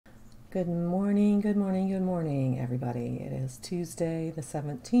Good morning, good morning, good morning, everybody. It is Tuesday the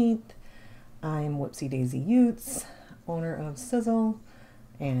 17th. I'm Whoopsie Daisy Utes, owner of Sizzle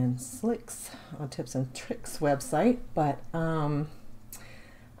and SLIKZ, a tips and tricks website. But I'm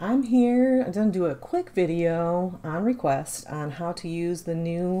here. I'm going to do a quick video on request on how to use the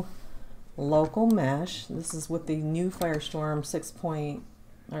new local mesh. This is with the new Firestorm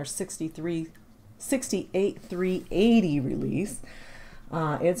 6.380 release.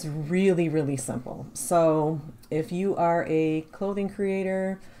 It's really simple. So if you are a clothing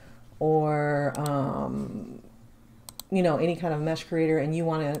creator or any kind of mesh creator and you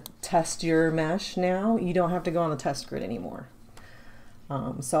want to test your mesh now, you don't have to go on the test grid anymore.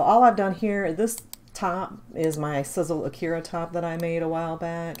 So all I've done here, this top is my Sizzle Akira top that I made a while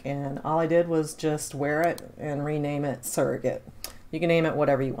back, and all I did was just wear it and rename it Surrogate. You can name it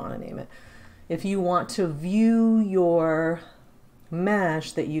whatever you want to name it. If you want to view your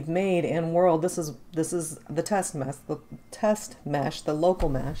mesh that you've made in World, this is the test mesh, the local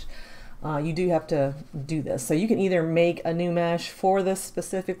mesh. You do have to do this. So you can either make a new mesh for this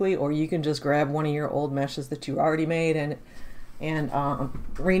specifically, or you can just grab one of your old meshes that you already made and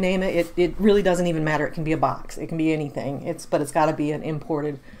rename it. It really doesn't even matter. It can be a box. It can be anything. But it's got to be an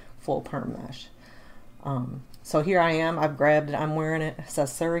imported full perm mesh. So here I am. I've grabbed it. I'm wearing it. It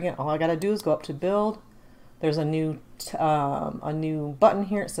says Surrogate. All I got to do is go up to Build. There's a new button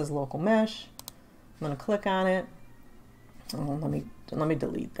here. It says Local Mesh. I'm going to click on it. Oh, let me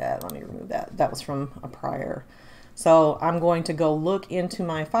delete that. Let me remove that. That was from a prior. So I'm going to go look into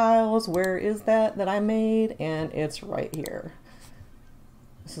my files. Where is that I made? And it's right here.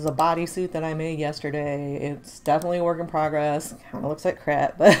 This is a bodysuit that I made yesterday. It's definitely a work in progress. Kind of looks like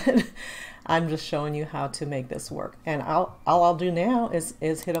crap, but I'm just showing you how to make this work. And all I'll do now is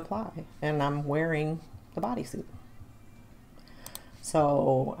hit apply. And I'm wearing the bodysuit.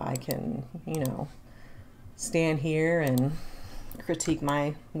 So I can, stand here and critique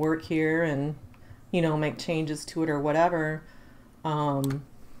my work here and, make changes to it or whatever. And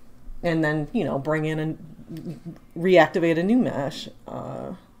then, bring in and reactivate a new mesh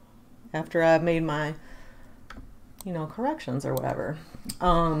after I've made my, corrections or whatever.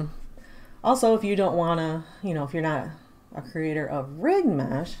 Also, if you don't want to, if you're not a creator of rigged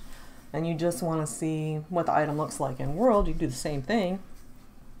mesh, and you just want to see what the item looks like in World, you do the same thing.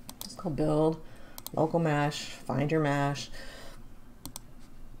 Just go Build, Local Mesh, find your mesh.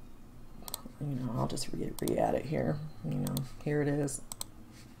 I'll just re-add it here. Here it is.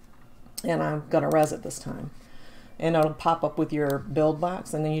 And I'm going to Rezz it this time. And it'll pop up with your build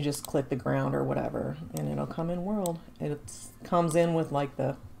box, and then you just click the ground or whatever, and it'll come in World. It comes in with like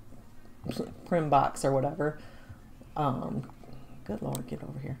the prim box or whatever. Good Lord, get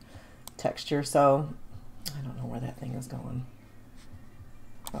over here. Texture. So I don't know where that thing is going.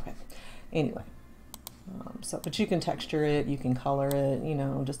 Okay, anyway, but you can texture it, you can color it,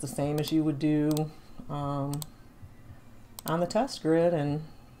 just the same as you would do on the test grid, and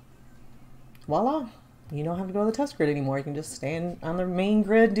voila, you don't have to go to the test grid anymore. You can just stand on the main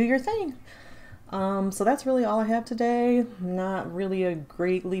grid, do your thing. So that's really all I have today. Not really a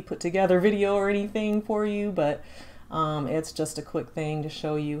greatly put together video or anything for you, but it's just a quick thing to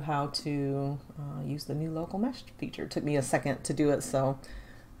show you how to use the new local mesh feature. It took me a second to do it, so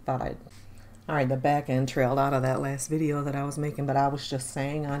thought I'd... Alright, the back end trailed out of that last video that I was making, but I was just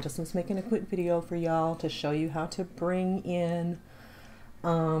saying I just was making a quick video for y'all to show you how to bring in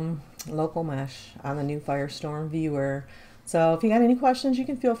local mesh on the new Firestorm viewer. So if you got any questions, you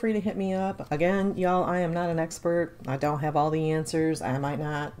can feel free to hit me up. Again, y'all, I am not an expert. I don't have all the answers. I might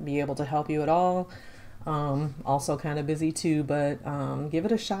not be able to help you at all. Also kind of busy too, but give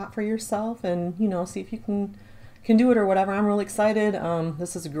it a shot for yourself and see if you can do it or whatever. I'm really excited.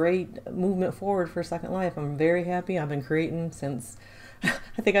 This is a great movement forward for Second Life. I'm very happy. I've been creating since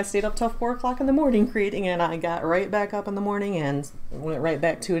I think I stayed up till 4 o'clock in the morning creating, and I got right back up in the morning and went right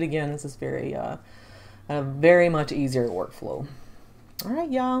back to it again. This is very a very much easier workflow. All right,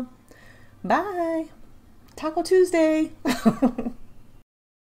 y'all, bye. Taco Tuesday.